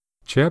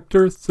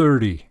Chapter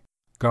 30.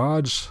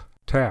 God's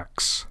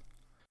Tax.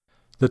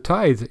 The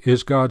tithe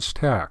is God's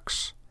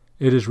tax.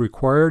 It is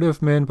required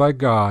of men by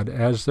God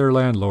as their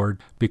landlord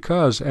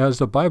because, as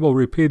the Bible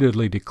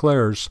repeatedly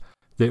declares,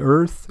 the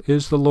earth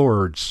is the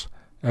Lord's.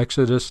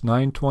 Exodus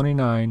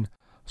 9:29,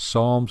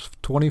 Psalms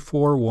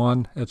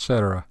 24:1,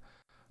 etc.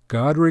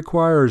 God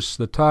requires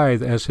the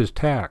tithe as his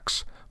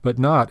tax, but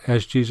not,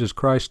 as Jesus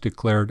Christ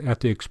declared, at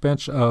the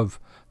expense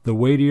of the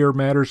weightier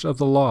matters of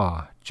the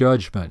law,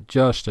 judgment,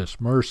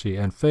 justice, mercy,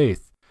 and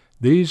faith.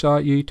 These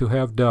ought ye to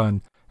have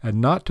done,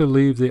 and not to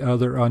leave the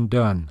other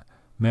undone.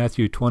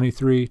 Matthew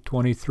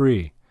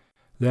 23:23.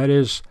 That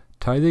is,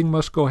 tithing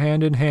must go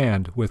hand in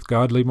hand with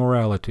godly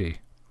morality.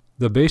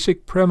 The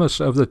basic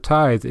premise of the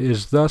tithe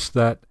is thus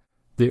that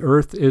the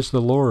earth is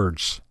the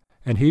Lord's,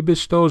 and he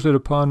bestows it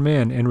upon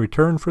men in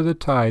return for the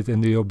tithe in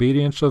the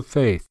obedience of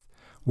faith.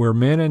 Where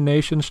men and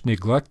nations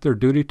neglect their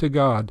duty to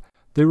God,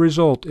 the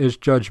result is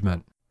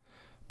judgment.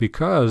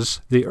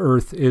 Because the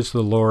earth is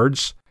the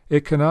Lord's,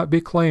 it cannot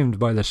be claimed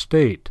by the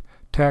state,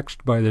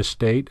 taxed by the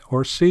state,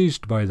 or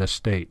seized by the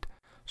state.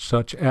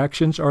 Such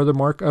actions are the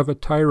mark of a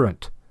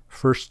tyrant.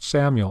 1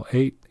 Samuel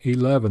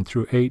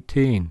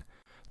 8:11-18.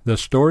 The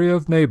story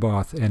of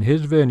Naboth and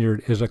his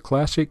vineyard is a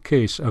classic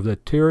case of the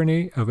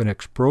tyranny of an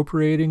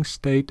expropriating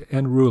state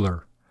and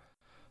ruler.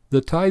 The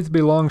tithe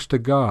belongs to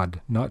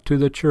God, not to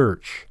the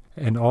church,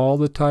 and all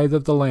the tithe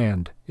of the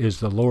land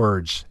is the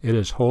Lord's. It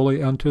is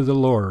holy unto the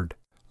Lord.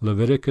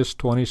 Leviticus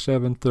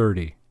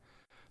 27:30.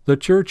 The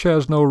church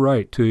has no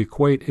right to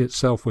equate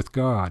itself with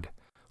God.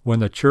 When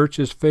the church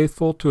is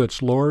faithful to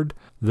its Lord,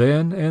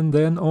 then and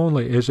then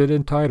only is it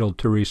entitled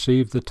to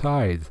receive the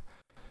tithe.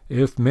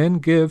 If men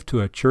give to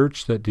a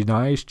church that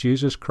denies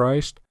Jesus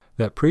Christ,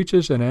 that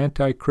preaches an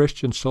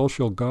anti-Christian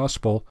social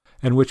gospel,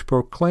 and which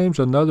proclaims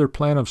another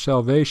plan of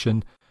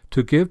salvation,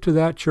 to give to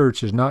that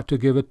church is not to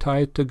give a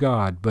tithe to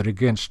God, but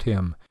against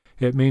him.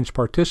 It means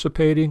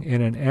participating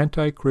in an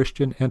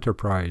anti-Christian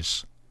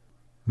enterprise.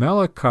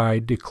 Malachi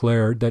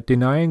declared that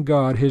denying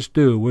God his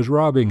due was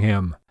robbing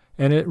him,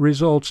 and it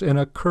results in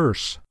a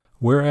curse,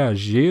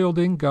 whereas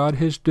yielding God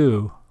his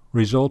due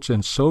results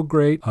in so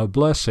great a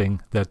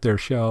blessing that there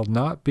shall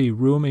not be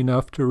room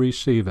enough to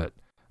receive it.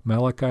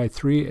 Malachi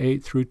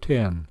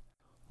 3:8-10.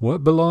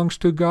 What belongs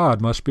to God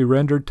must be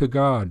rendered to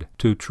God,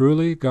 to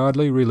truly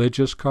godly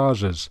religious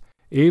causes,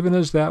 even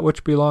as that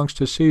which belongs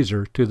to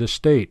Caesar, to the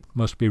state,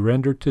 must be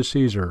rendered to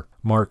Caesar.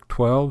 Mark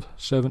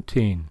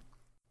 12:17.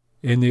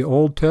 In the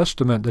Old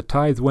Testament, the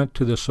tithe went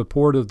to the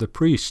support of the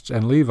priests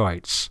and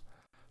Levites.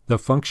 The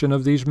function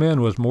of these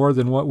men was more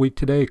than what we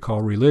today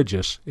call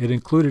religious. It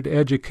included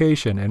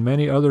education and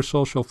many other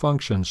social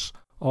functions,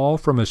 all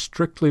from a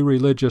strictly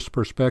religious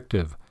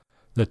perspective.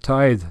 The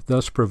tithe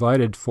thus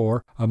provided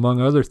for, among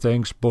other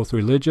things, both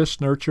religious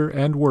nurture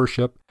and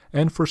worship,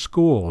 and for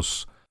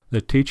schools.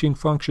 The teaching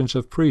functions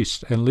of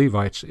priests and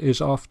Levites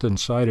is often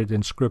cited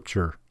in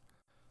Scripture.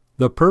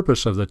 The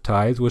purpose of the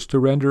tithe was to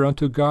render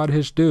unto God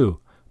his due,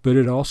 but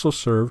it also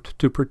served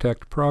to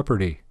protect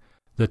property.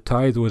 The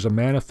tithe was a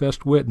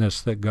manifest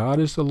witness that God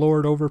is the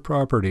Lord over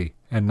property,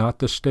 and not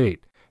the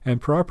state, and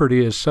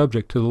property is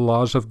subject to the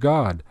laws of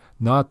God,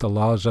 not the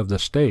laws of the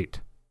state.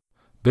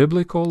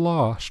 Biblical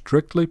law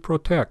strictly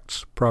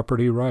protects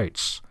property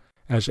rights.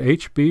 As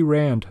H.B.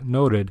 Rand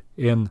noted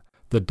in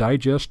The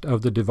Digest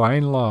of the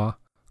Divine Law,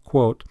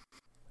 quote,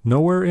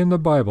 "Nowhere in the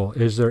Bible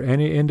is there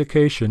any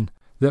indication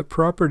that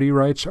property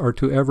rights are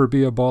to ever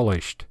be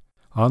abolished.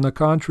 On the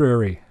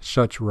contrary,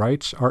 such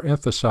rights are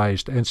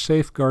emphasized and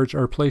safeguards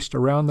are placed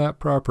around that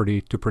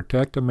property to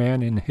protect a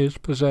man in his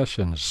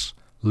possessions.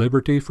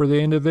 Liberty for the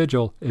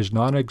individual is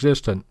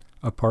non-existent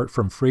apart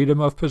from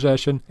freedom of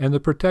possession and the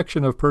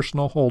protection of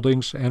personal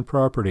holdings and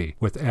property,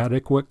 with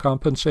adequate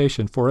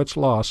compensation for its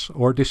loss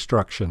or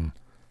destruction."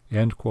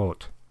 End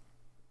quote.